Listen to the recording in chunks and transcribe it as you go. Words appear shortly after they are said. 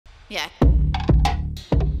Yeah.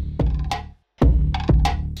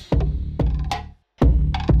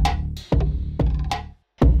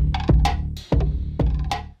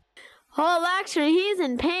 Oh, Luxury, he's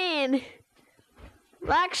in pain.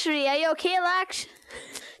 Luxury, are you okay, Lux?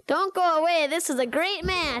 Don't go away. This is a great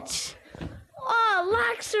match. Oh,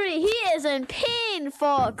 Luxury, he is in pain,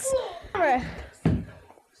 folks. I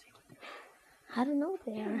don't know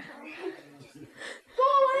there. Go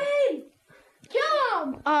in! Kill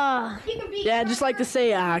him! Yeah, I'd just like to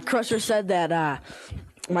say, Crusher said that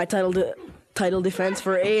my title defense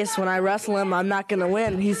for Ace, when I wrestle him, I'm not going to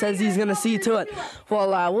win. He says he's going to see to it.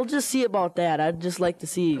 Well, we'll just see about that. I'd just like to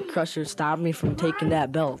see Crusher stop me from taking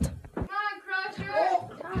that belt. Come on, Crusher!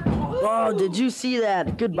 Oh, did you see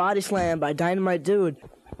that? Good body slam by Dynamite Dude.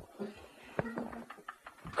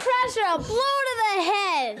 Crusher, a blow to the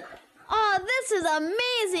head. Oh, this is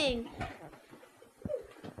amazing.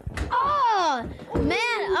 Oh, man.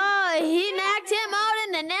 Oh, he knocked him out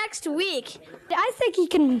in the next week. I think he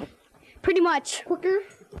can pretty much quicker,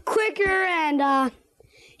 and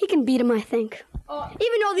he can beat him, I think.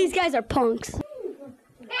 Even though these guys are punks.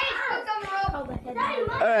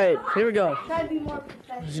 All right, here we go.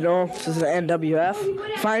 As you know, this is the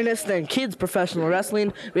NWF, finest and kids professional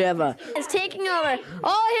wrestling. We have a... It's taking over.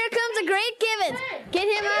 Oh, here comes a great Givens. Get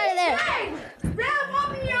him out of there. Grab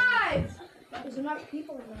open your eyes!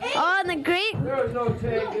 Oh, and the great There was no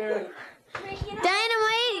tag there.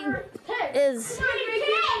 Dynamite is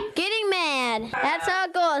getting mad. That's how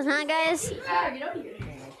it goes, huh, guys?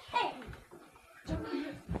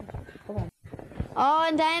 Oh,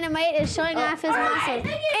 and Dynamite is showing off his muscles.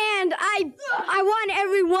 And I won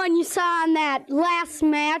every one you saw on that last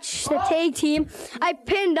match, the tag team. I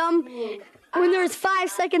pinned them when there was 5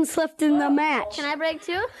 seconds left in the match. Can I break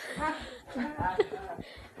too?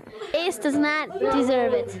 Ace does not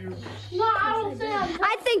deserve it.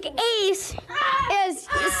 I think Ace is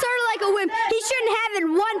sort of like a wimp. He shouldn't have it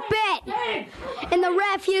one bit. And the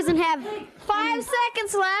ref, he doesn't have 5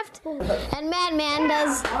 seconds left. And Madman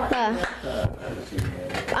does the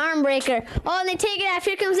arm breaker. Oh, and they take it off.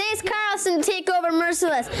 Here comes Ace Carlson to take over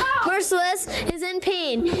Merciless. Merciless is in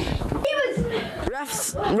pain.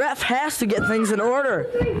 Ref has to get things in order.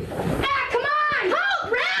 Come on!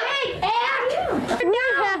 Help, ref!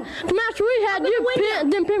 the match we had. You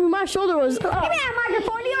didn't pin me. My shoulder was. Give me that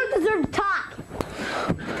microphone. You don't deserve to talk.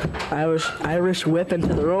 Irish whip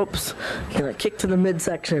into the ropes. And a kick to the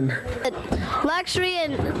midsection. Luxury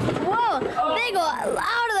and whoa, they go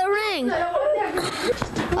out of the ring.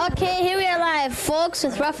 Okay, here we are live, folks,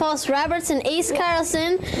 with Roughhouse Roberts and Ace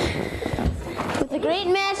Carlson with a great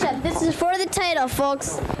matchup. This is for the title,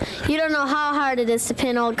 folks. You don't know how hard it is to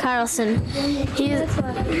pin old Carlson.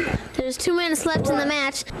 There's 2 minutes left in the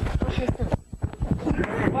match.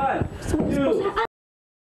 1, 2.